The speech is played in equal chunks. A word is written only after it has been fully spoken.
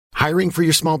Hiring for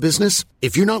your small business?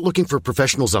 If you're not looking for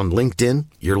professionals on LinkedIn,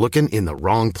 you're looking in the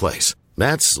wrong place.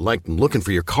 That's like looking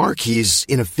for your car keys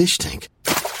in a fish tank.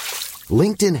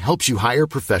 LinkedIn helps you hire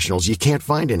professionals you can't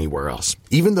find anywhere else,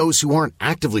 even those who aren't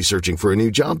actively searching for a new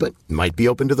job but might be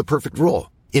open to the perfect role.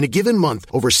 In a given month,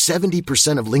 over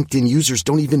 70% of LinkedIn users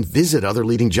don't even visit other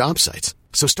leading job sites.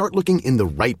 So start looking in the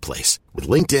right place. With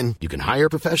LinkedIn, you can hire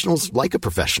professionals like a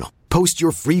professional. Post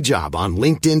your free job on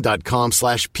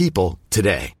linkedin.com/people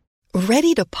today.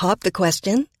 Ready to pop the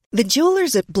question? The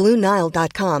jewelers at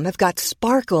BlueNile.com have got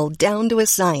sparkle down to a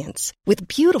science with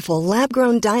beautiful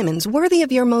lab-grown diamonds worthy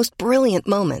of your most brilliant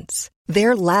moments.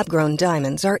 Their lab-grown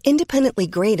diamonds are independently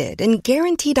graded and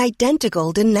guaranteed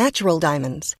identical to natural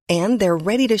diamonds, and they're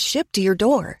ready to ship to your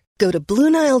door. Go to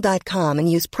BlueNile.com and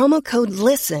use promo code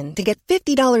LISTEN to get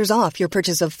 $50 off your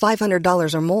purchase of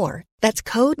 $500 or more. That's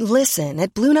code LISTEN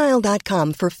at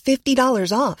BlueNile.com for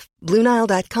 $50 off.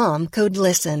 BlueNile.com, code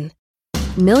LISTEN.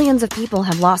 Millions of people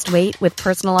have lost weight with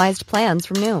personalized plans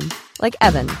from Noom. Like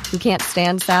Evan, who can't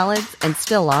stand salads and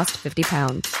still lost 50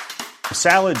 pounds.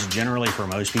 Salads generally for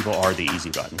most people are the easy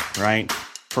button, right?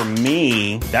 For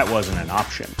me, that wasn't an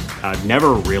option. I never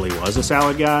really was a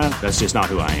salad guy. That's just not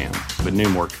who I am. But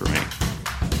Noom worked for me.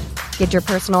 Get your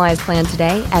personalized plan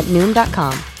today at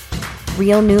Noom.com.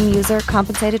 Real Noom user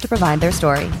compensated to provide their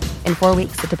story. In 4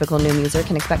 weeks, the typical Noom user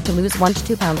can expect to lose 1 to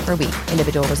 2 pounds per week.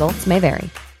 Individual results may vary.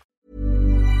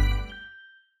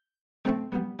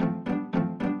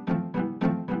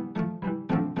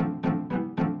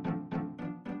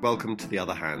 Welcome to The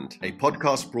Other Hand, a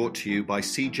podcast brought to you by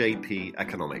CJP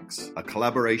Economics, a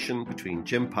collaboration between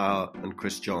Jim Power and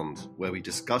Chris Johns, where we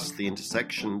discuss the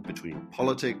intersection between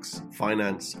politics,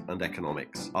 finance, and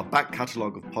economics. Our back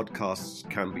catalogue of podcasts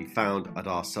can be found at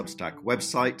our Substack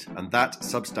website, and that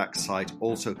Substack site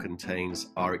also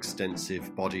contains our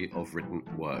extensive body of written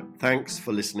work. Thanks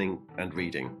for listening and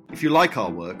reading. If you like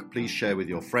our work, please share with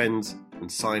your friends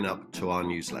and sign up to our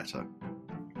newsletter.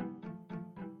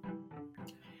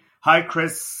 Hi,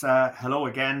 Chris. Hello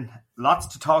again. Lots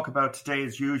to talk about today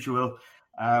as usual.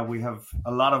 We have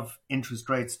a lot of interest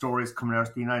rate stories coming out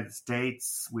of the United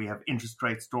States. We have interest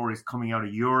rate stories coming out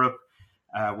of Europe.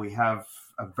 We have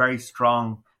a very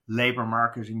strong labour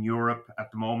market in Europe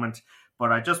at the moment.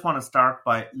 But I just want to start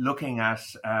by looking at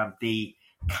the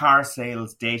car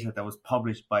sales data that was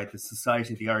published by the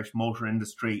Society of the Irish Motor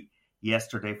Industry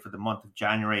yesterday for the month of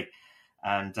January.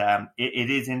 And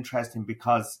it is interesting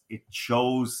because it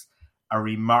shows a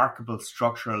remarkable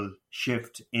structural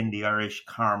shift in the Irish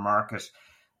car market.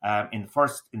 In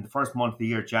the first month of the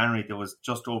year, January, there was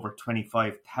just over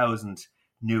 25,000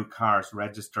 new cars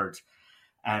registered.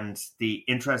 And the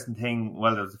interesting thing,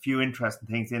 well, there was a few interesting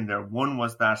things in there. One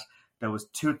was that there was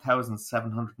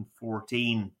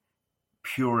 2,714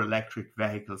 pure electric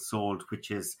vehicles sold,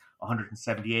 which is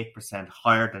 178%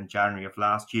 higher than January of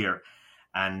last year.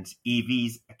 And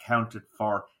EVs accounted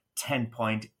for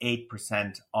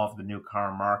 10.8% of the new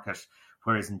car market,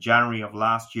 whereas in January of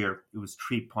last year, it was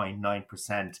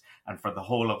 3.9%. And for the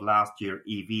whole of last year,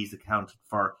 EVs accounted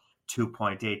for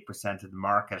 2.8% of the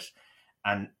market.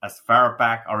 And as far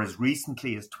back, or as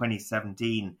recently as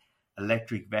 2017,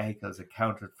 electric vehicles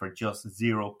accounted for just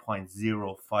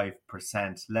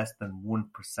 0.05%, less than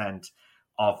 1%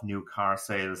 of new car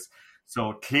sales.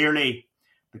 So clearly,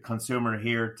 the consumer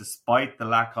here, despite the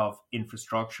lack of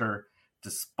infrastructure,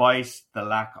 despite the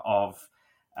lack of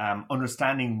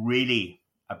understanding really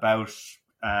about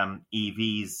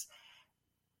EVs,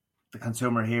 the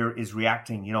consumer here is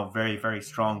reacting, very, very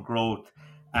strong growth.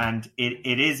 And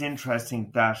it is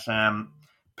interesting that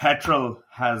petrol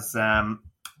has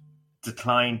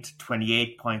declined to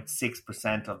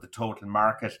 28.6% of the total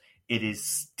market. It is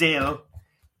still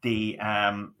the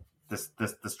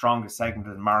strongest segment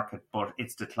of the market, but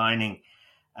it's declining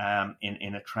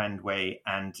in a trend way.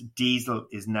 And diesel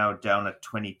is now down at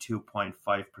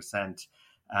 22.5%.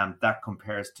 That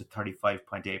compares to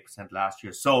 35.8% last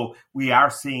year. So we are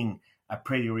seeing a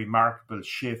pretty remarkable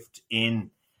shift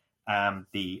in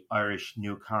the Irish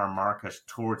new car market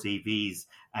towards EVs.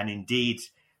 And indeed,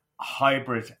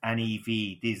 hybrid and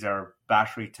EV, these are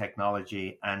battery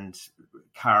technology and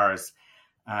cars,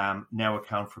 now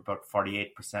account for about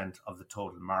 48% of the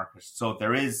total market. So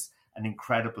there is an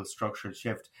incredible structural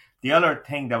shift. The other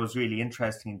thing that was really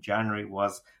interesting in January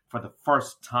was, for the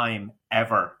first time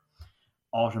ever,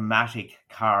 automatic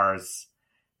cars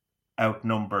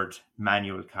outnumbered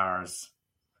manual cars.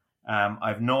 I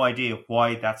have no idea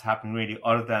why that's happening really,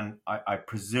 other than I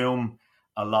presume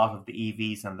a lot of the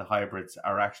EVs and the hybrids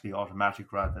are actually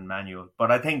automatic rather than manual.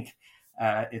 But I think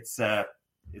it's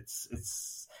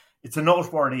it's a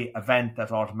noteworthy event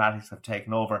that automatics have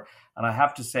taken over. And I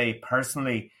have to say,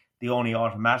 personally, the only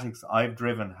automatics I've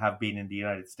driven have been in the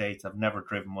United States. I've never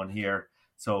driven one here.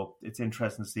 So it's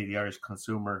interesting to see the Irish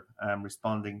consumer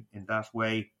responding in that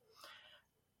way.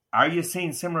 Are you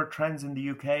seeing similar trends in the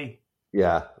UK?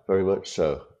 Yeah, very much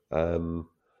so. I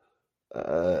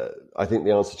think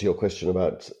the answer to your question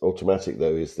about automatic,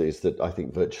 though, is that I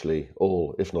think virtually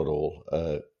all, if not all,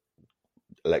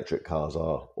 electric cars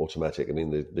are automatic. I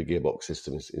mean, the gearbox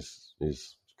system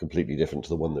is completely different to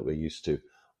the one that we're used to.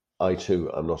 I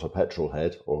too am not a petrol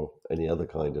head or any other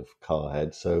kind of car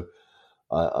head, so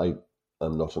I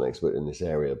am not an expert in this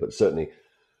area. But certainly,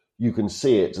 you can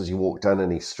see it as you walk down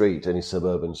any street, any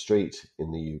suburban street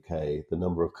in the UK. The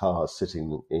number of cars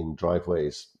sitting in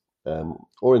driveways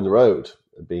or in the road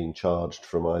being charged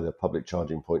from either public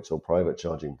charging points or private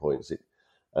charging points.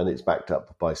 And it's backed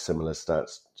up by similar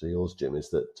stats to yours, Jim,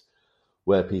 is that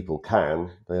where people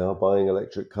can, they are buying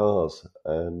electric cars.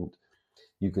 And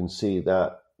you can see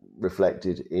that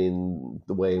reflected in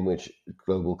the way in which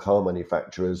global car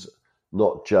manufacturers,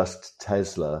 not just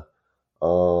Tesla,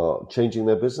 are changing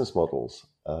their business models.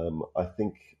 I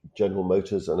think General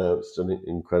Motors announced an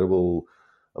incredible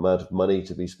amount of money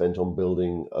to be spent on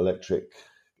building electric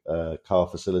car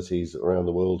facilities around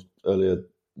the world earlier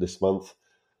this month.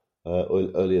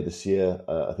 Earlier this year.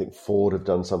 I think Ford have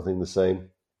done something the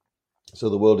same. So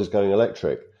the world is going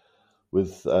electric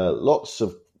with lots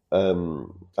of,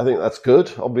 I think that's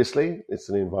good, obviously. It's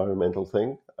an environmental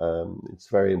thing. It's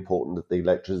very important that the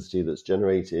electricity that's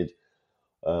generated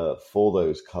for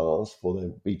those cars, for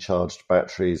the recharged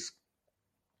batteries,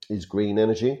 is green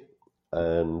energy.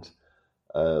 And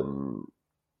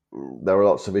there are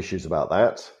lots of issues about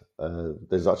that.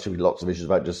 There's actually lots of issues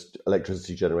about just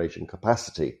electricity generation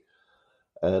capacity.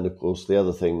 And of course, the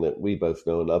other thing that we both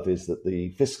know and love is that the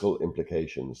fiscal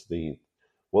implications,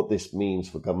 what this means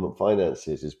for government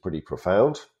finances is pretty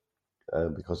profound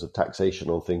because of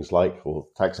taxation on things like, or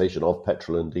taxation of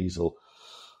petrol and diesel.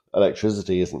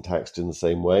 Electricity isn't taxed in the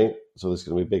same way. So there's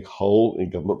going to be a big hole in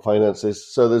government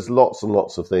finances. So there's lots and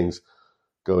lots of things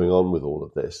going on with all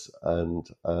of this. And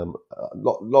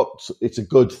lots, it's a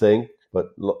good thing, but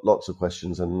lots of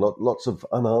questions and lots of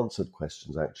unanswered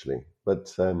questions, actually.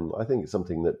 But I think it's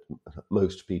something that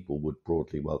most people would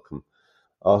broadly welcome.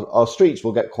 Our streets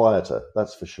will get quieter,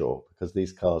 that's for sure, because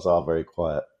these cars are very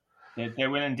quiet. They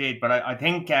will indeed. But I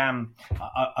think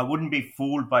I wouldn't be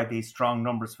fooled by these strong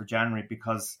numbers for January,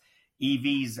 because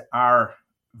EVs are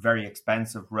very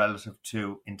expensive relative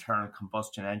to internal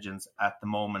combustion engines at the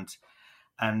moment.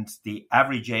 And the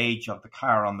average age of the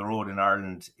car on the road in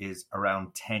Ireland is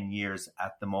around 10 years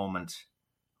at the moment.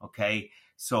 Okay,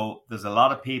 so there's a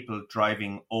lot of people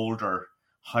driving older,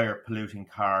 higher polluting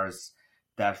cars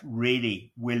that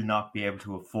really will not be able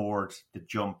to afford the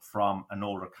jump from an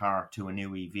older car to a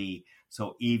new EV.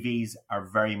 So EVs are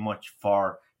very much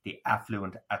for the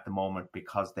affluent at the moment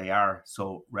because they are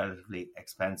so relatively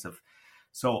expensive.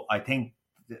 So I think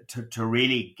to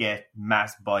really get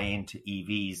mass buy-in to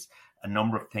EVs, a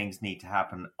number of things need to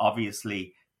happen.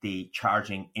 Obviously, the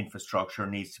charging infrastructure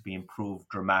needs to be improved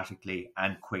dramatically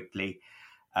and quickly.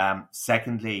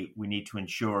 Secondly, we need to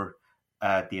ensure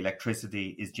the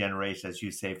electricity is generated, as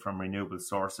you say, from renewable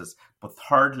sources. But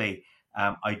thirdly,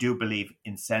 I do believe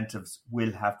incentives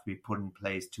will have to be put in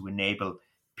place to enable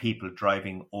people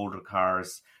driving older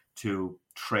cars to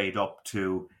trade up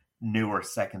to newer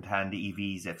second-hand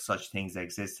EVs, if such things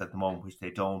exist at the moment, which they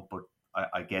don't. But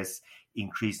I guess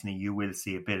increasingly you will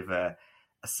see a bit of a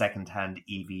second-hand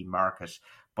EV market.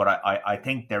 But I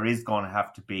think there is going to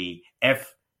have to be,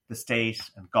 if the state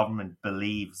and government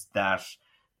believes that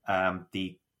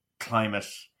the climate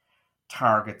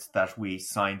targets that we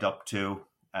signed up to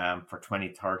for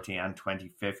 2030 and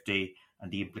 2050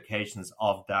 and the implications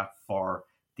of that for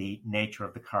the nature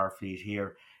of the car fleet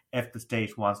here, if the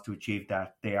state wants to achieve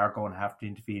that, they are going to have to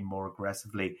intervene more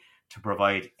aggressively to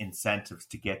provide incentives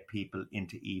to get people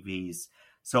into EVs.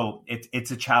 So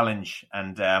it's a challenge.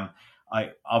 And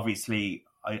I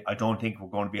don't think we're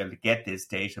going to be able to get this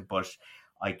data, but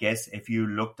I guess if you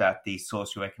looked at the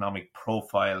socioeconomic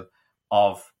profile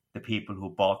of the people who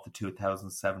bought the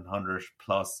 2,700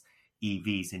 plus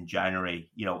EVs in January,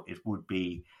 it would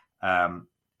be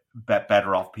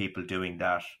better off people doing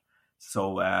that.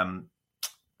 So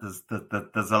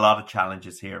there's a lot of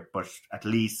challenges here, but at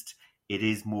least it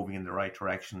is moving in the right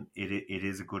direction. It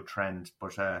is a good trend,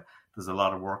 but there's a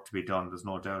lot of work to be done. There's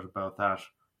no doubt about that.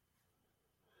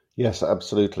 Yes,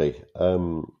 absolutely.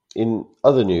 In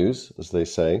other news, as they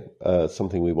say,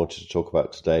 something we wanted to talk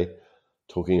about today,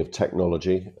 talking of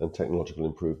technology and technological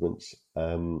improvements,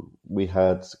 we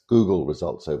had Google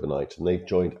results overnight, and they've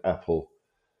joined Apple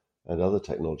and other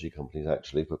technology companies,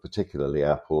 actually, but particularly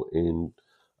Apple, in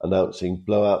announcing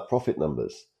blowout profit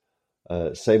numbers.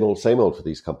 Same old for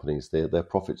these companies. Their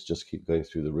profits just keep going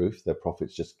through the roof. Their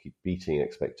profits just keep beating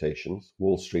expectations.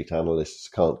 Wall Street analysts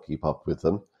can't keep up with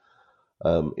them.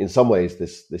 In some ways,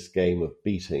 this game of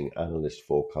beating analyst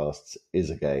forecasts is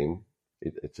a game.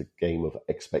 It's a game of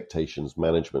expectations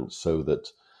management, so that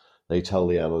they tell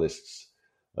the analysts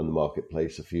and the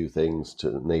marketplace a few things to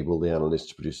enable the analysts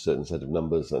to produce a certain set of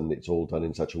numbers, and it's all done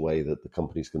in such a way that the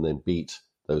companies can then beat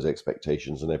those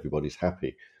expectations and everybody's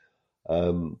happy.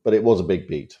 But it was a big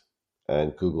beat,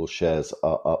 and Google shares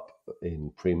are up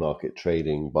in pre-market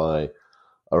trading by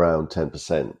around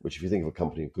 10%, which, if you think of a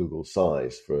company of Google's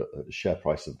size, for a share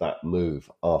price of that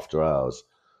move after hours,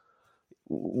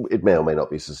 it may or may not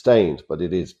be sustained, but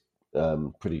it is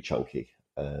pretty chunky.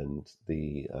 And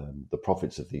the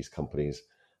profits of these companies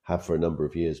have for a number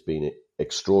of years been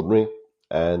extraordinary,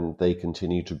 and they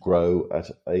continue to grow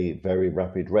at a very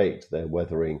rapid rate. They're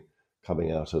weathering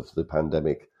coming out of the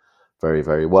pandemic very,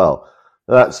 very well.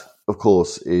 That, of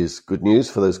course, is good news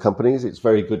for those companies. It's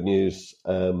very good news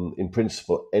in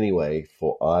principle anyway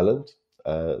for Ireland.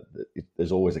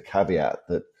 There's always a caveat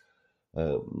that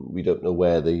we don't know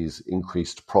where these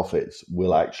increased profits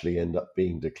will actually end up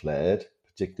being declared,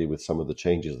 particularly with some of the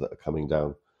changes that are coming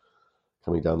down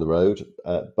the road.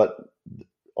 But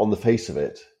on the face of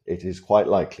it, it is quite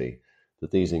likely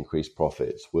that these increased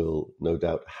profits will no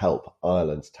doubt help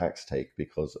Ireland's tax take,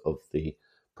 because of the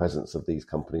presence of these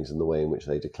companies and the way in which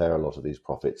they declare a lot of these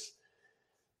profits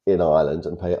in Ireland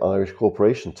and pay Irish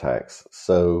corporation tax.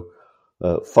 So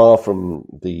far from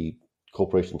the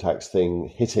corporation tax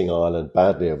thing hitting Ireland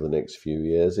badly over the next few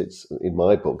years, it's, in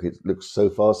my book, it looks so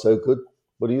far so good.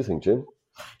 What do you think, Jim?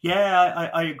 Yeah,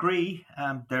 I agree.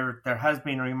 There has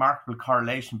been a remarkable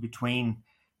correlation between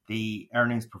the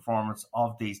earnings performance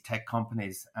of these tech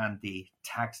companies and the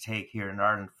tax take here in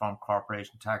Ireland from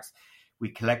corporation tax. We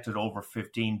collected over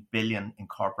 15 billion in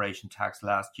corporation tax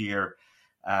last year.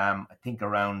 I think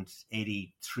around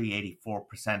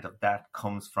 83-84% of that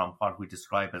comes from what we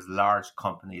describe as large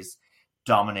companies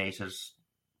dominated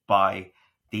by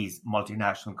these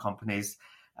multinational companies.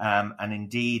 And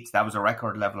indeed, that was a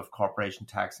record level of corporation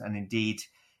tax. And indeed,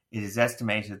 it is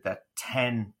estimated that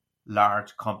 10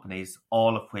 large companies,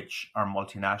 all of which are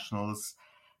multinationals,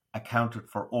 accounted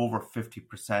for over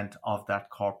 50% of that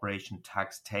corporation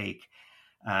tax take.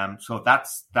 So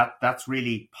that's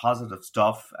really positive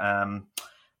stuff.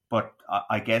 But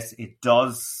I guess it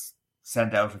does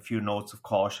send out a few notes of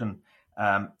caution.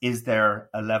 Is there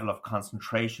a level of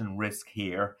concentration risk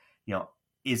here?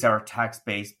 Is our tax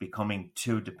base becoming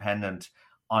too dependent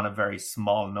on a very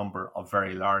small number of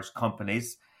very large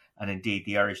companies? And indeed,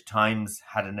 the Irish Times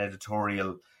had an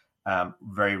editorial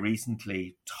very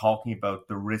recently talking about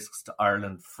the risks to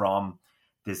Ireland from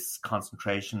this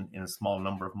concentration in a small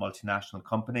number of multinational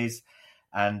companies.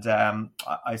 And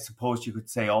I suppose you could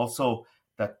say also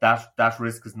that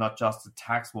risk is not just a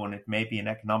tax one, it may be an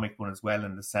economic one as well,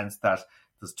 in the sense that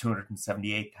there's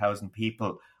 278,000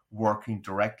 people working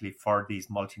directly for these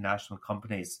multinational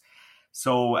companies.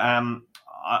 So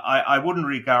I wouldn't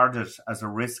regard it as a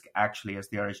risk, actually, as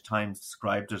the Irish Times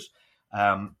described it.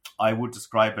 I would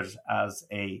describe it as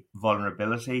a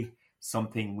vulnerability,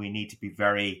 something we need to be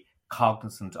very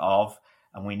cognizant of,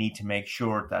 and we need to make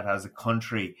sure that as a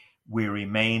country we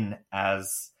remain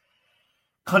as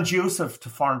conducive to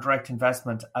foreign direct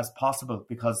investment as possible,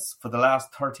 because for the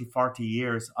last 30-40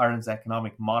 years Ireland's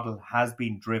economic model has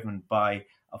been driven by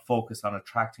a focus on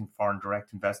attracting foreign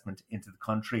direct investment into the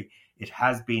country. It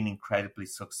has been incredibly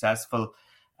successful.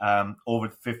 Over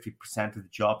 50% of the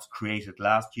jobs created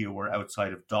last year were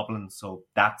outside of Dublin, so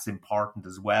that's important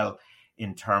as well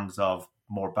in terms of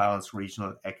more balanced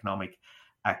regional economic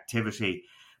activity.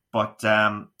 But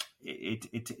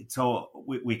so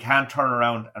we can't turn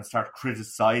around and start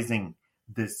criticising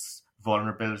this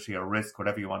vulnerability or risk,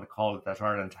 whatever you want to call it, that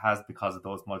Ireland has because of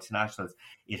those multinationals.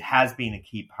 It has been a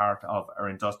key part of our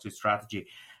industrial strategy.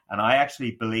 And I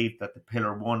actually believe that the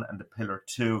Pillar 1 and the Pillar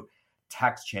 2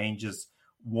 tax changes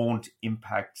won't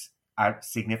impact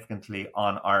significantly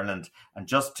on Ireland. And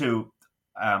just to,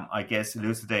 I guess,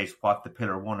 elucidate what the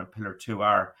Pillar 1 and Pillar 2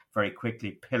 are very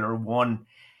quickly. Pillar 1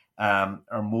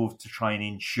 are moved to try and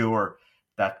ensure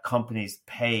that companies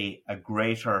pay a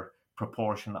greater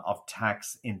proportion of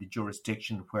tax in the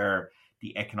jurisdiction where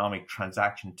the economic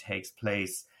transaction takes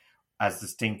place, as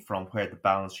distinct from where the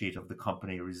balance sheet of the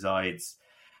company resides.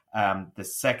 The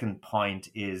second point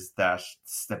is that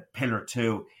the Pillar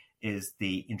 2 is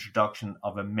the introduction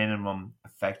of a minimum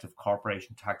effective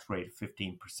corporation tax rate of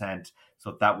 15%.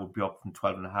 So that would be up from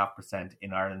 12.5%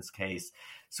 in Ireland's case.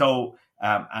 So,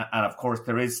 and of course,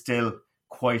 there is still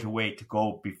quite a way to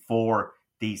go before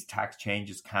these tax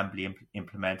changes can be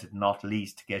implemented, not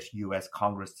least to get US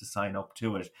Congress to sign up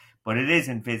to it. But it is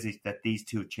envisaged that these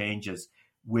two changes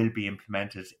will be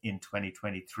implemented in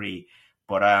 2023.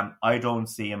 But I don't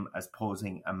see them as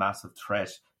posing a massive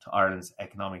threat to Ireland's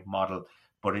economic model.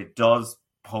 But it does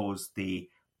pose the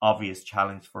obvious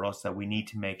challenge for us that we need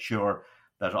to make sure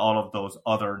that all of those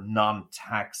other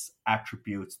non-tax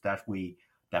attributes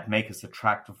that make us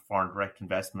attractive for foreign direct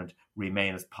investment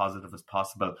remain as positive as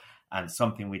possible. And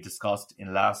something we discussed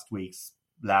in last week's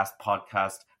last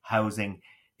podcast, housing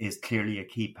is clearly a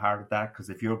key part of that, because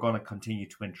if you're going to continue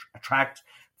to attract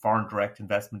foreign direct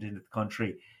investment into the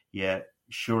country, you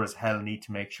sure as hell need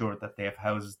to make sure that they have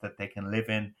houses that they can live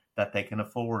in, that they can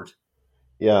afford.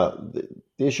 Yeah,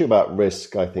 the issue about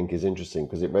risk, I think, is interesting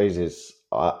because it raises,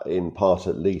 in part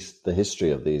at least, the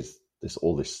history of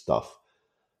all this stuff.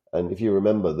 And if you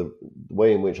remember, the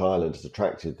way in which Ireland has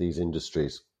attracted these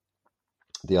industries,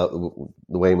 the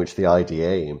way in which the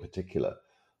IDA in particular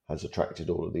has attracted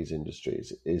all of these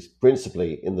industries is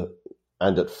principally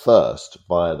and at first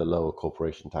via the lower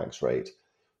corporation tax rate.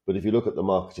 But if you look at the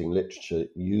marketing literature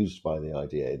used by the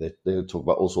IDA, they talk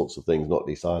about all sorts of things, not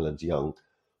least Ireland's young,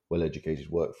 well-educated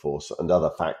workforce and other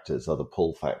factors, other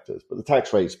pull factors. But the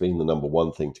tax rate's been the number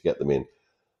one thing to get them in.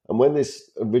 And when this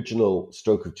original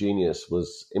stroke of genius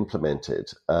was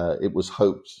implemented, it was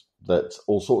hoped that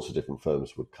all sorts of different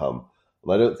firms would come.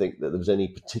 And I don't think that there was any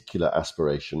particular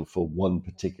aspiration for one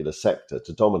particular sector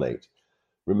to dominate.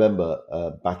 Remember,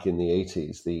 back in the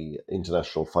 80s, the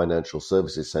International Financial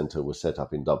Services Centre was set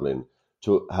up in Dublin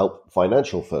to help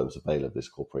financial firms avail of this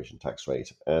corporation tax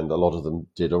rate. And a lot of them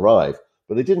did arrive,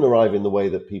 but they didn't arrive in the way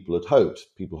that people had hoped.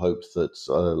 People hoped that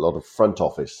a lot of front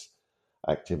office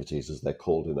activities, as they're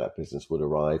called in that business, would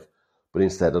arrive, but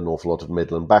instead an awful lot of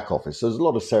middle and back office. So there's a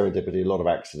lot of serendipity, a lot of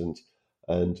accident,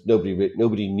 and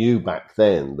nobody knew back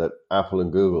then that Apple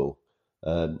and Google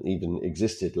even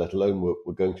existed, let alone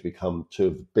were going to become two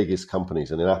of the biggest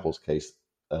companies, and in Apple's case,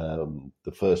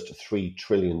 the first $3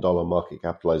 trillion market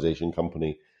capitalization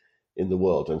company in the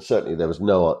world. And certainly there was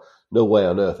no way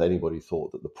on earth anybody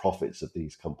thought that the profits of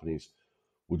these companies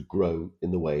would grow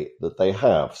in the way that they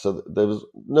have. So there was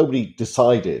nobody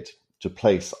decided to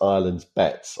place Ireland's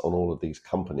bets on all of these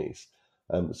companies.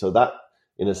 So that,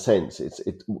 in a sense,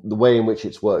 the way in which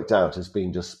it's worked out has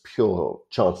been just pure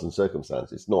chance and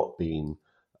circumstance. It's not been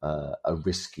a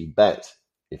risky bet,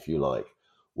 if you like.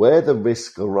 Where the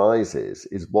risk arises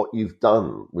is what you've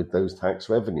done with those tax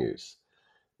revenues.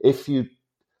 If you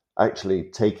actually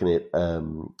taken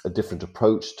a different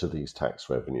approach to these tax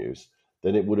revenues,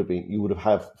 then you would have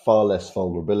had far less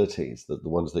vulnerabilities than the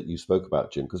ones that you spoke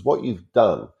about, Jim. Because what you've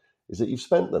done is that you've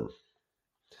spent them,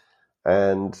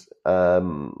 and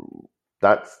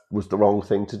that was the wrong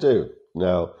thing to do.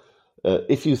 Now,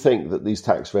 if you think that these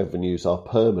tax revenues are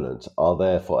permanent, are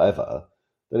there forever,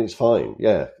 then it's fine.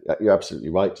 Yeah, you're absolutely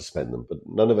right to spend them, but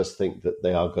none of us think that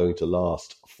they are going to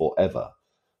last forever.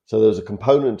 So there's a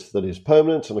component that is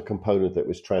permanent and a component that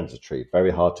was transitory.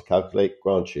 Very hard to calculate,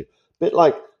 grant you. A bit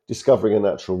like discovering a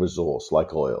natural resource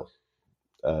like oil,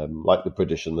 like the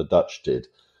British and the Dutch did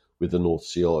with the North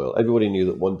Sea oil. Everybody knew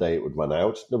that one day it would run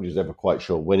out. Nobody was ever quite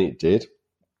sure when it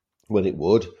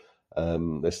would.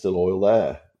 There's still oil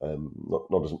there,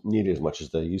 not nearly as much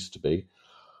as there used to be.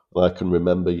 And I can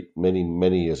remember many,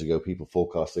 many years ago, people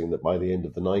forecasting that by the end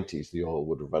of the 90s, the oil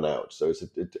would have run out. So it's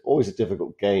always a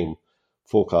difficult game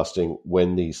forecasting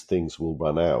when these things will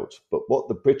run out. But what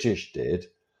the British did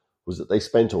was that they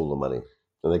spent all the money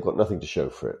and they've got nothing to show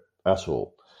for it at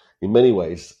all. In many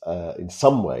ways, in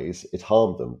some ways, it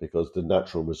harmed them because the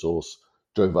natural resource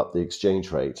drove up the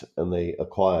exchange rate and they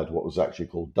acquired what was actually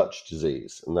called Dutch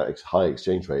disease. And that high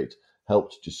exchange rate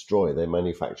helped destroy their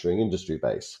manufacturing industry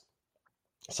base.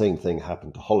 Same thing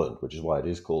happened to Holland, which is why it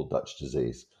is called Dutch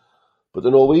disease. But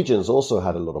the Norwegians also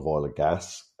had a lot of oil and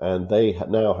gas, and they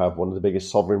now have one of the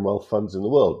biggest sovereign wealth funds in the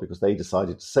world because they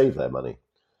decided to save their money.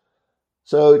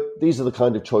 So these are the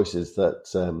kind of choices that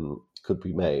could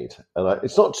be made. And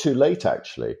it's not too late,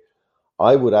 actually.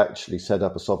 I would actually set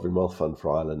up a sovereign wealth fund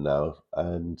for Ireland now.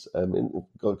 And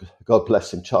God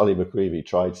bless him, Charlie McCreevy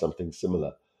tried something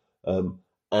similar.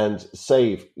 And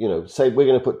say we're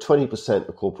going to put 20%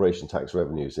 of corporation tax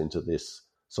revenues into this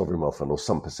sovereign wealth fund, or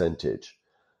some percentage,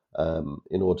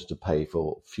 in order to pay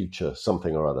for future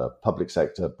something or other, public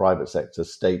sector, private sector,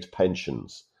 state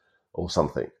pensions, or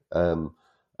something.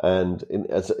 And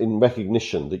in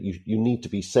recognition that you need to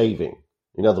be saving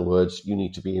In other words, you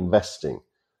need to be investing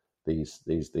these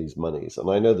monies. And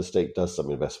I know the state does some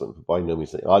investment, but by no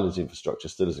means the island's infrastructure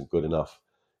still isn't good enough.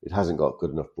 It hasn't got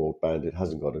good enough broadband. It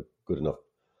hasn't got a good enough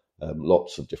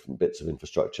lots of different bits of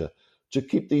infrastructure to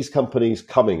keep these companies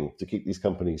coming, to keep these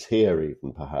companies here,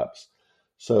 even perhaps.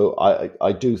 So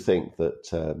I do think that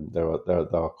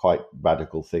there are quite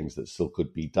radical things that still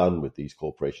could be done with these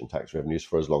corporation tax revenues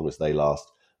for as long as they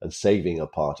last, and saving a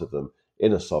part of them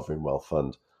in a sovereign wealth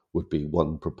fund would be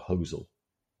one proposal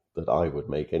that I would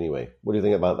make anyway. What do you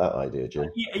think about that idea, Jim?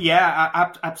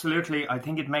 Yeah, absolutely. I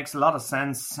think it makes a lot of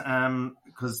sense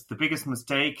because the biggest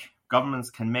mistake governments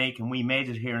can make, and we made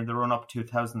it here in the run-up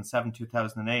 2007,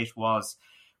 2008, was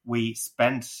we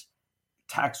spent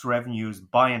tax revenues,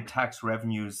 buying tax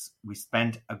revenues, we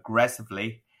spent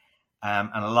aggressively.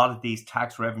 And a lot of these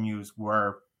tax revenues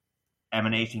were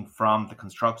emanating from the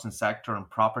construction sector and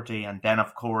property. And then,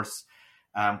 of course,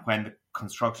 when the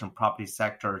construction property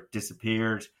sector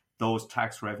disappeared, those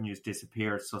tax revenues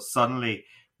disappeared. So suddenly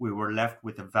we were left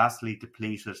with a vastly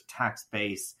depleted tax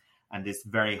base and this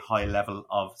very high level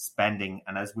of spending.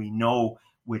 And as we know,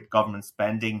 with government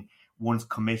spending, once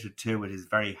committed to, it is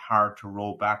very hard to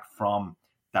roll back from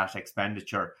that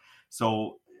expenditure.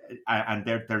 So, and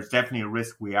there's definitely a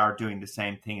risk we are doing the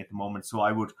same thing at the moment. So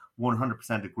I would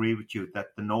 100% agree with you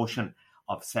that the notion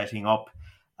of setting up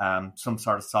some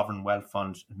sort of sovereign wealth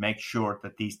fund, make sure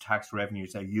that these tax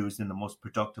revenues are used in the most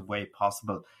productive way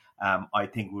possible, I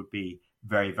think would be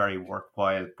very, very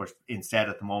worthwhile. But instead,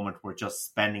 at the moment, we're just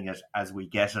spending it as we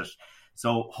get it.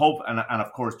 So hope, and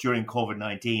of course, during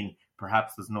COVID-19,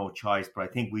 perhaps there's no choice, but I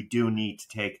think we do need to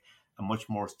take a much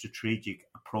more strategic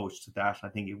approach to that. I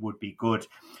think it would be good.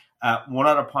 One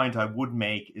other point I would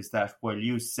make is that while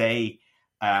you say,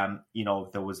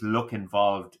 there was luck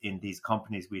involved in these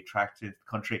companies we attracted to the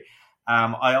country,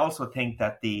 I also think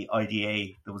that the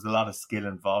IDA, there was a lot of skill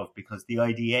involved, because the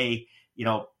IDA,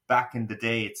 back in the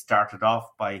day, it started off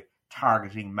by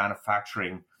targeting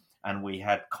manufacturing, and we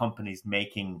had companies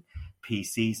making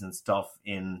PCs and stuff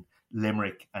in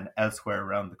Limerick and elsewhere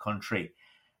around the country.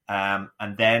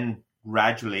 And then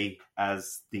gradually,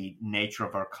 as the nature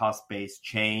of our cost base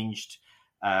changed,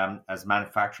 as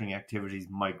manufacturing activities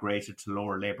migrated to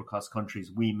lower labour cost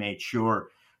countries, we made sure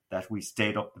that we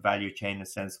stayed up the value chain in a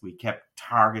sense. We kept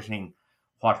targeting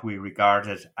what we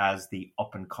regarded as the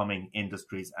up and coming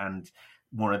industries. And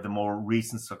one of the more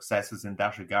recent successes in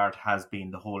that regard has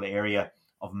been the whole area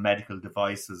of medical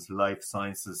devices, life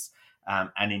sciences,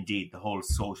 and indeed the whole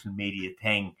social media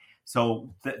thing.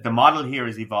 So the model here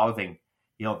is evolving.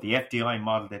 The FDI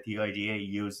model that the IDA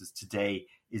uses today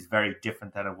is very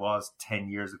different than it was 10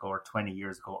 years ago or 20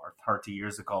 years ago or 30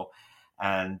 years ago.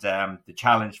 And the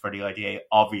challenge for the IDA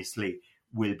obviously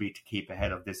will be to keep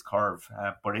ahead of this curve.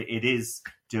 But it is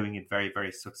doing it very,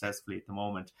 very successfully at the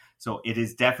moment. So it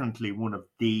is definitely one of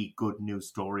the good news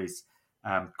stories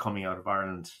coming out of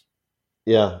Ireland.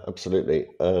 Yeah, absolutely.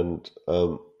 And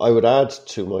I would add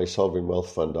to my sovereign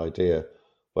wealth fund idea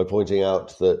by pointing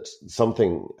out that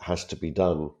something has to be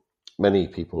done. Many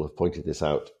people have pointed this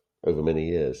out over many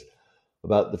years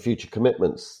about the future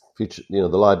commitments, the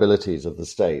liabilities of the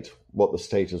state, what the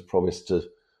state has promised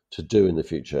to do in the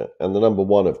future. And the number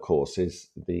one, of course, is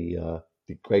the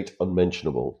great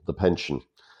unmentionable, the pension,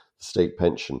 the state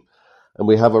pension. And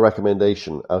we have a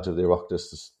recommendation out of the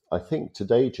Oireachtas, I think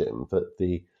today, Jim, that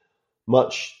the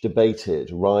much debated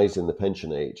rise in the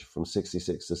pension age from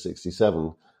 66 to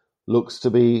 67 looks to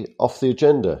be off the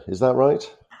agenda. Is that right?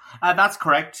 That's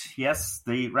correct. Yes,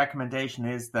 the recommendation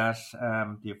is that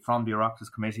from the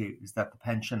Oireachtas committee is that the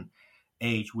pension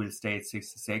age will stay at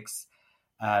 66.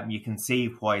 You can see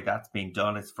why that's being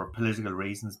done. It's for political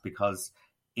reasons, because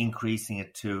increasing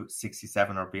it to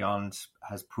 67 or beyond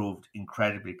has proved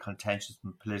incredibly contentious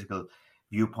from a political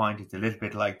viewpoint. It's a little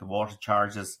bit like the water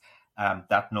charges.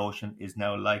 That notion is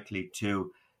now likely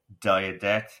to die a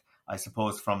death. I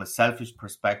suppose from a selfish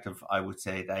perspective, I would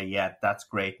say that, yeah, that's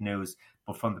great news.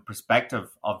 But from the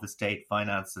perspective of the state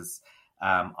finances,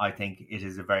 I think it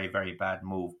is a very, very bad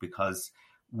move, because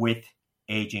with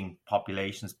aging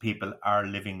populations, people are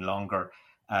living longer.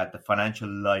 The financial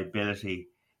liability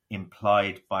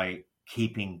implied by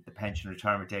keeping the pension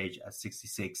retirement age at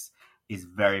 66 is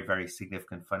very, very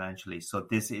significant financially. So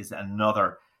this is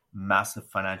another massive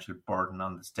financial burden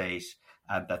on the state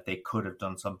that they could have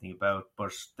done something about,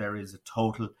 but there is a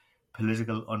total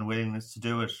political unwillingness to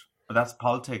do it. But that's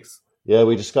politics. Yeah,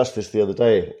 we discussed this the other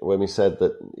day when we said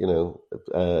that,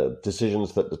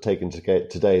 decisions that are taken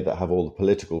today that have all the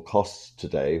political costs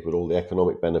today, but all the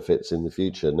economic benefits in the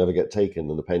future, never get taken.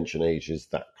 And the pension age is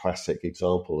that classic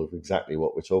example of exactly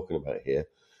what we're talking about here.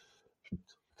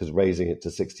 because raising it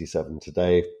to 67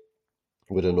 today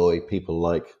would annoy people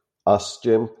like us,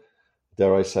 Jim,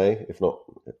 dare I say, if not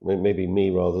maybe me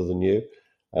rather than you.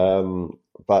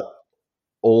 But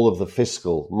all of the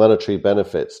fiscal monetary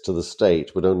benefits to the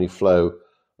state would only flow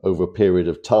over a period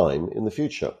of time in the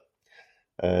future.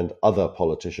 And other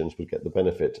politicians would get the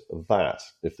benefit of that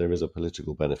if there is a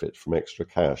political benefit from extra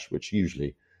cash, which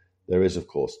usually there is, of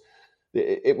course.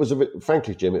 It was,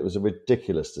 frankly, Jim, it was a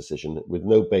ridiculous decision with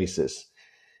no basis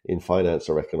in finance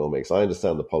or economics. I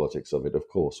understand the politics of it, of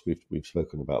course. We've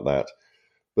spoken about that.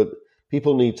 But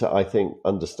people need to, I think,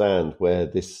 understand where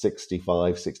this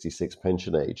 65, 66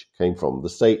 pension age came from. The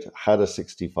state had a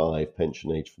 65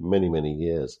 pension age for many, many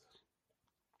years.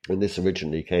 And this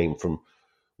originally came from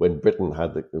when Britain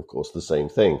had, of course, the same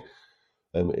thing.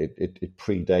 It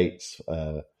predates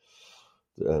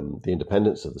the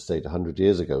independence of the state 100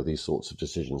 years ago, these sorts of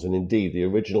decisions. And indeed, the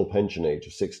original pension age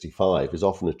of 65 is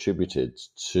often attributed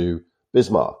to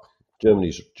Bismarck,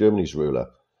 Germany's ruler,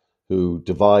 who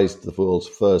devised the world's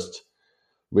first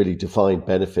really defined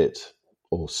benefit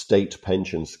or state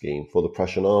pension scheme for the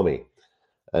Prussian army.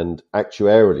 And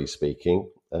actuarially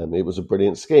speaking, it was a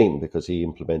brilliant scheme because he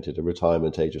implemented a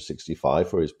retirement age of 65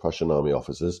 for his Prussian army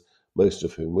officers, most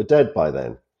of whom were dead by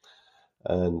then.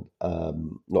 And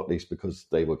not least because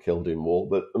they were killed in war,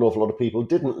 but an awful lot of people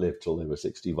didn't live till they were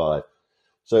 65.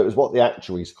 So it was what the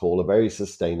actuaries call a very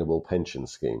sustainable pension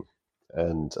scheme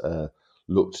and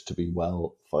looked to be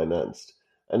well financed.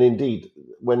 And indeed,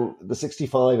 when the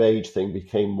 65 age thing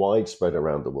became widespread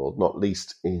around the world, not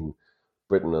least in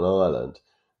Britain and Ireland,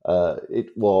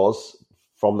 it was,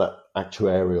 from that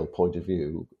actuarial point of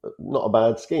view, not a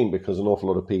bad scheme because an awful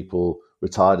lot of people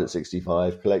retired at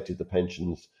 65, collected the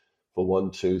pensions for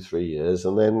 1, 2, 3 years,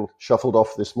 and then shuffled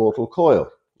off this mortal coil.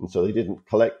 And so they didn't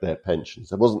collect their pensions.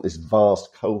 There wasn't this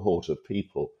vast cohort of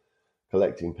people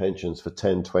collecting pensions for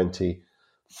 10, 20,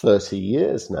 30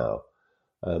 years now.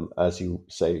 As you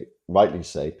say, rightly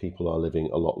say, people are living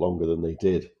a lot longer than they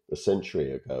did a century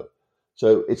ago.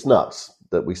 So it's nuts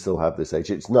that we still have this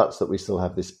age. It's nuts that we still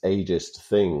have this ageist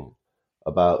thing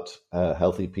about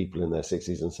healthy people in their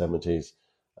 60s and 70s.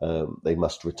 They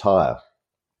must retire.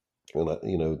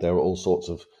 And, there are all sorts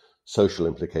of social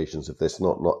implications of this,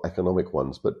 not economic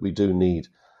ones. But we do need,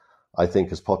 I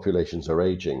think, as populations are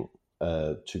aging,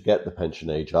 to get the pension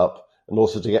age up and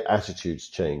also to get attitudes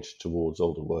changed towards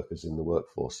older workers in the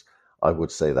workforce. I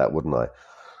would say that, wouldn't I?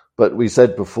 But we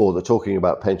said before that talking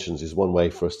about pensions is one way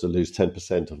for us to lose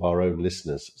 10% of our own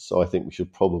listeners. So I think we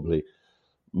should probably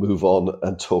move on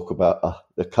and talk about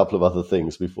a couple of other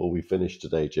things before we finish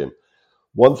today, Jim.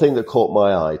 One thing that caught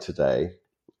my eye today,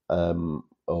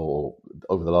 or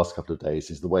over the last couple of days,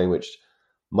 is the way in which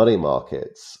money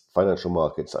markets, financial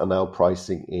markets, are now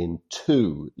pricing in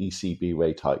 2 ECB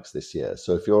rate hikes this year.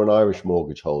 So if you're an Irish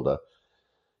mortgage holder,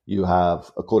 you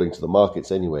have, according to the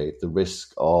markets anyway, the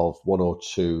risk of 1 or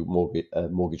 2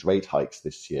 mortgage rate hikes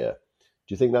this year.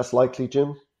 Do you think that's likely,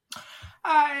 Jim?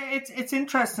 It's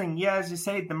interesting. Yeah, as you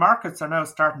say, the markets are now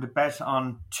starting to bet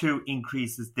on 2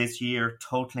 increases this year,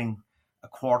 totaling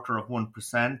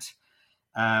 0.25%.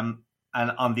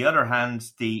 And on the other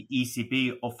hand, the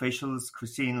ECB officials,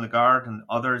 Christine Lagarde and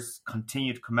others,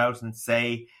 continue to come out and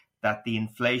say that the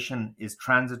inflation is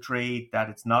transitory, that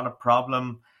it's not a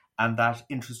problem, and that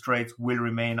interest rates will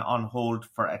remain on hold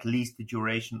for at least the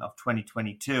duration of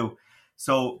 2022.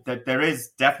 So that there is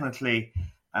definitely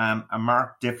a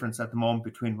marked difference at the moment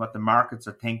between what the markets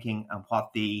are thinking and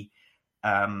what the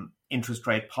interest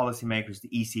rate policymakers, the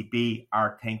ECB,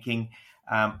 are thinking.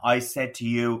 I said to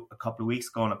you a couple of weeks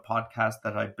ago on a podcast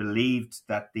that I believed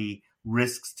that the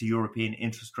risks to European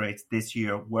interest rates this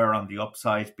year were on the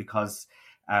upside because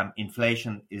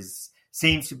inflation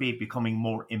seems to be becoming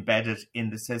more embedded in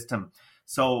the system.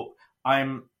 So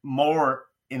I'm more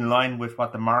in line with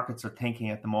what the markets are thinking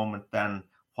at the moment than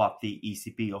what the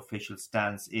ECB official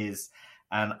stance is.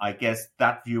 And I guess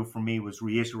that view for me was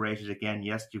reiterated again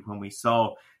yesterday when we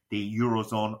saw the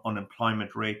Eurozone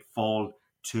unemployment rate fall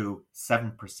to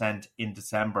 7% in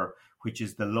December, which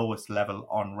is the lowest level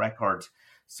on record.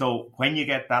 So when you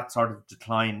get that sort of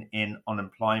decline in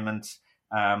unemployment,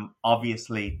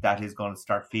 obviously that is going to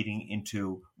start feeding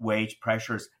into wage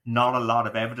pressures. Not a lot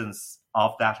of evidence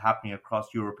of that happening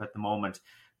across Europe at the moment,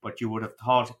 but you would have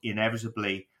thought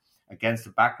inevitably, against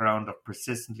the background of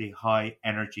persistently high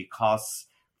energy costs,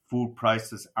 food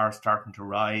prices are starting to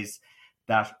rise,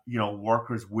 that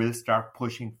workers will start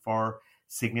pushing for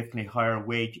significantly higher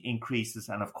wage increases.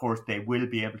 And of course, they will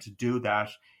be able to do that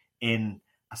in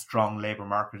a strong labour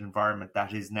market environment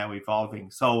that is now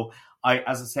evolving. So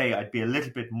I'd be a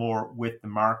little bit more with the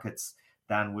markets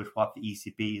than with what the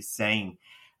ECB is saying.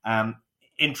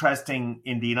 interesting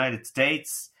in the United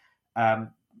States,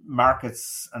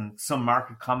 markets and some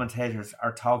market commentators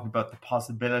are talking about the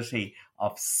possibility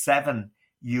of 7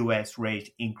 US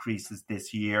rate increases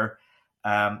this year.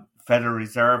 Federal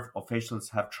Reserve officials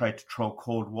have tried to throw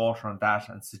cold water on that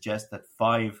and suggest that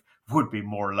 5 would be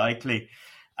more likely.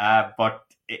 But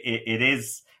it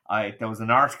is, there was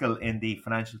an article in the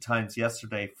Financial Times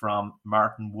yesterday from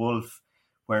Martin Wolf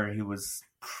where he was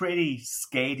pretty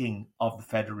scathing of the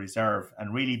Federal Reserve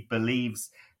and really believes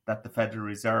that the Federal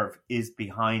Reserve is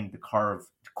behind the curve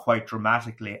quite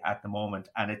dramatically at the moment,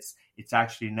 and it's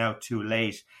actually now too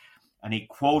late. And he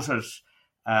quoted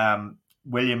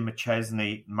William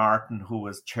McChesney Martin, who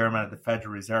was chairman of the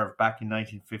Federal Reserve back in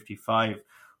 1955,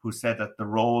 who said that the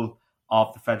role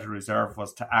of the Federal Reserve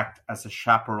was to act as a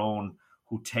chaperone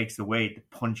who takes away the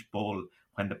punch bowl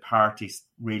when the party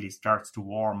really starts to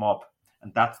warm up.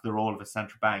 And that's the role of a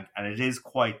central bank. And it is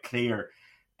quite clear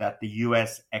that the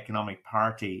US economic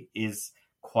party is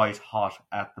quite hot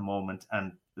at the moment.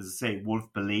 And as I say,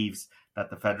 Wolf believes that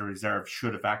the Federal Reserve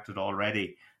should have acted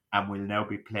already and will now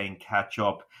be playing catch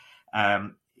up.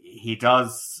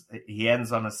 He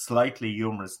ends on a slightly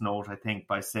humorous note, I think,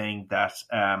 by saying that,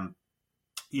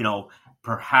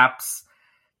 perhaps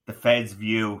the Fed's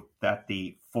view that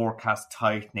the forecast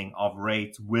tightening of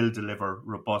rates will deliver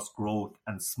robust growth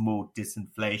and smooth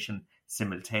disinflation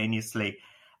simultaneously,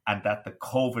 and that the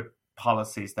COVID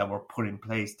policies that were put in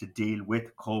place to deal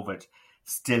with COVID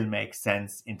still make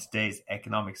sense in today's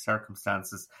economic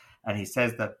circumstances. And he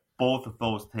says that both of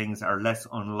those things are less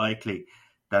unlikely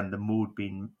than the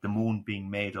moon being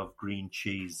made of green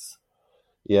cheese.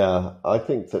 Yeah, I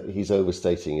think that he's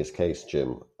overstating his case,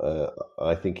 Jim.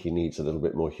 I think he needs a little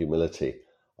bit more humility.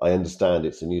 I understand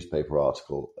it's a newspaper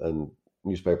article, and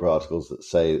newspaper articles that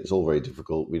say it's all very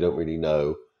difficult, we don't really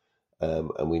know,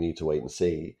 and we need to wait and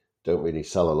see, don't really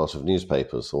sell a lot of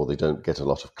newspapers, or they don't get a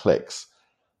lot of clicks.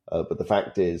 But the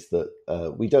fact is that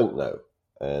we don't know.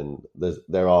 And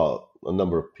there are a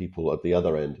number of people at the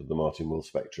other end of the Martin Wolf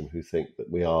spectrum who think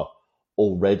that we are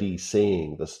already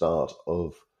seeing the start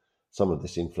of some of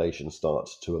this inflation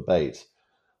starts to abate.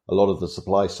 A lot of the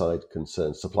supply side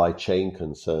concerns, supply chain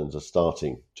concerns are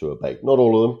starting to abate. Not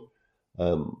all of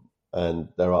them. And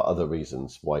there are other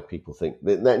reasons why people think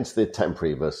that's the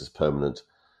temporary versus permanent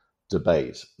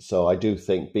debate. So I do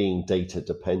think being data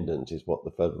dependent is what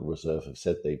the Federal Reserve have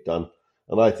said they've done.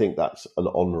 And I think that's an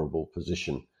honourable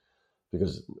position,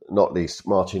 because not least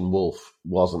Martin Wolf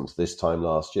wasn't this time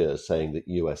last year saying that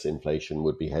US inflation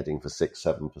would be heading for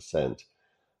 6-7%.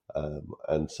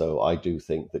 And so I do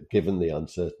think that given the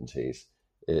uncertainties,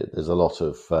 there's a lot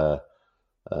of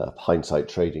hindsight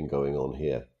trading going on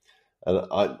here. And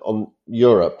on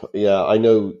Europe, yeah, I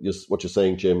know what you're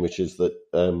saying, Jim, which is that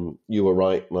you were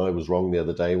right and I was wrong the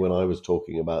other day when I was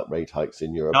talking about rate hikes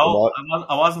in Europe. No,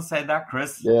 I wasn't saying that,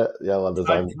 Chris. Yeah, well,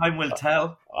 time will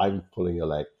tell. I'm pulling your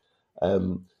leg.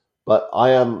 But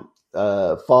I am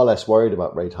far less worried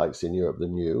about rate hikes in Europe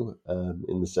than you,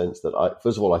 in the sense that,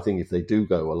 first of all, I think if they do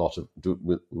go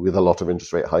with a lot of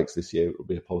interest rate hikes this year, it will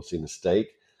be a policy mistake.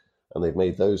 And they've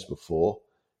made those before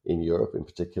in Europe in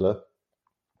particular.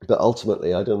 But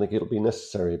ultimately, I don't think it'll be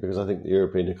necessary, because I think the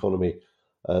European economy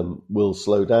will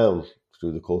slow down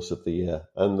through the course of the year.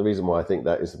 And the reason why I think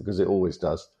that is because it always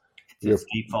does. It's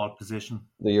default position.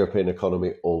 The European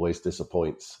economy always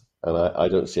disappoints. And I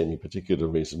don't see any particular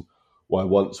reason why,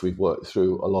 once we've worked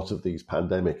through a lot of these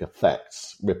pandemic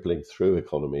effects rippling through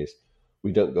economies,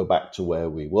 we don't go back to where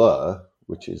we were,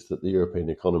 which is that the European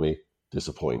economy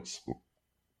disappoints.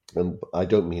 And I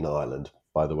don't mean Ireland,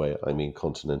 by the way, I mean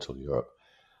continental Europe.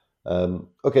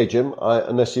 Okay, Jim,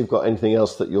 unless you've got anything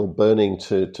else that you're burning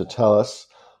to tell us,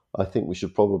 I think we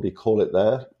should probably call it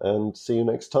there and see you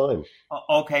next time.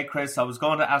 Okay, Chris, I was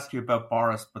going to ask you about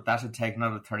Boris, but that would take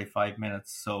another 35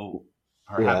 minutes. So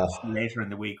perhaps later in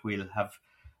the week we'll have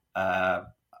a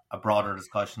broader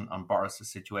discussion on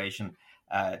Boris's situation.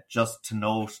 Just to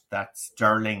note that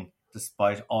sterling,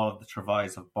 despite all of the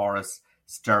travails of Boris,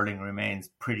 sterling remains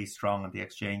pretty strong on the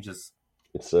exchanges.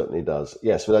 It certainly does.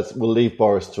 Yes, but we'll leave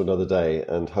Boris to another day,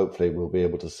 and hopefully we'll be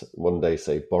able to one day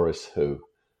say Boris who.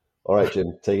 All right,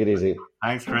 Jim, take it easy.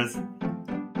 Thanks, Chris.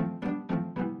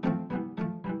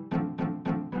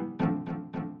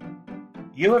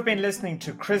 You have been listening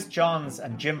to Chris Johns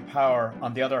and Jim Power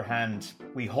on The Other Hand.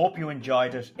 We hope you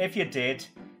enjoyed it. If you did,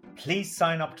 please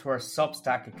sign up to our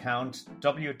Substack account,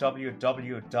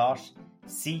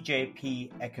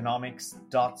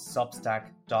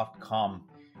 www.cjpeconomics.substack.com.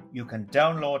 You can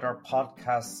download our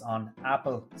podcasts on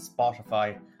Apple,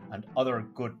 Spotify, and other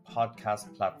good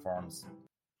podcast platforms.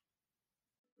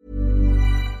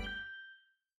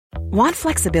 Want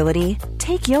flexibility?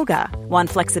 Take yoga. Want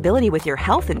flexibility with your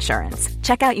health insurance?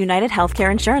 Check out United Healthcare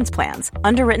Insurance Plans.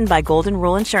 Underwritten by Golden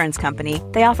Rule Insurance Company,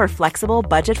 they offer flexible,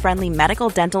 budget-friendly medical,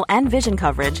 dental, and vision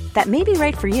coverage that may be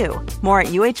right for you. More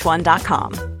at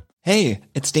uh1.com. Hey,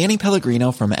 it's Danny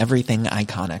Pellegrino from Everything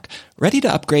Iconic. Ready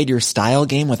to upgrade your style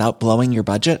game without blowing your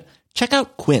budget? Check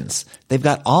out Quince. They've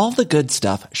got all the good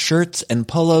stuff, shirts and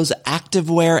polos,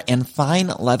 activewear, and fine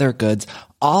leather goods,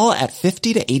 all at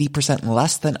 50 to 80%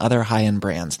 less than other high-end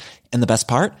brands. And the best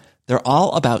part? They're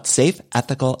all about safe,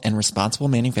 ethical, and responsible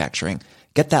manufacturing.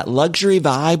 Get that luxury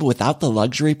vibe without the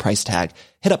luxury price tag.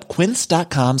 Hit up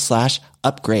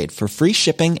quince.com/upgrade for free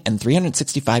shipping and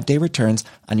 365-day returns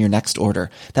on your next order.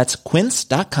 That's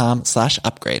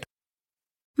quince.com/upgrade.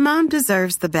 Mom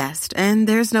deserves the best, and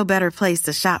there's no better place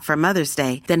to shop for Mother's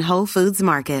Day than Whole Foods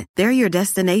Market. They're your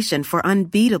destination for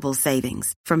unbeatable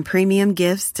savings, from premium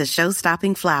gifts to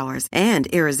show-stopping flowers and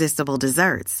irresistible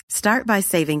desserts. Start by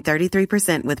saving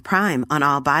 33% with Prime on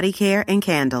all body care and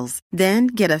candles. Then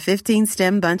get a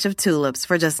 15-stem bunch of tulips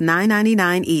for just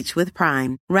 $9.99 each with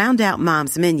Prime. Round out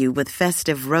Mom's menu with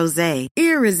festive rosé,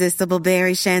 irresistible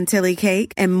berry chantilly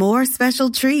cake, and more special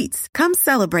treats. Come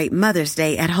celebrate Mother's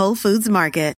Day at Whole Foods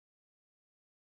Market.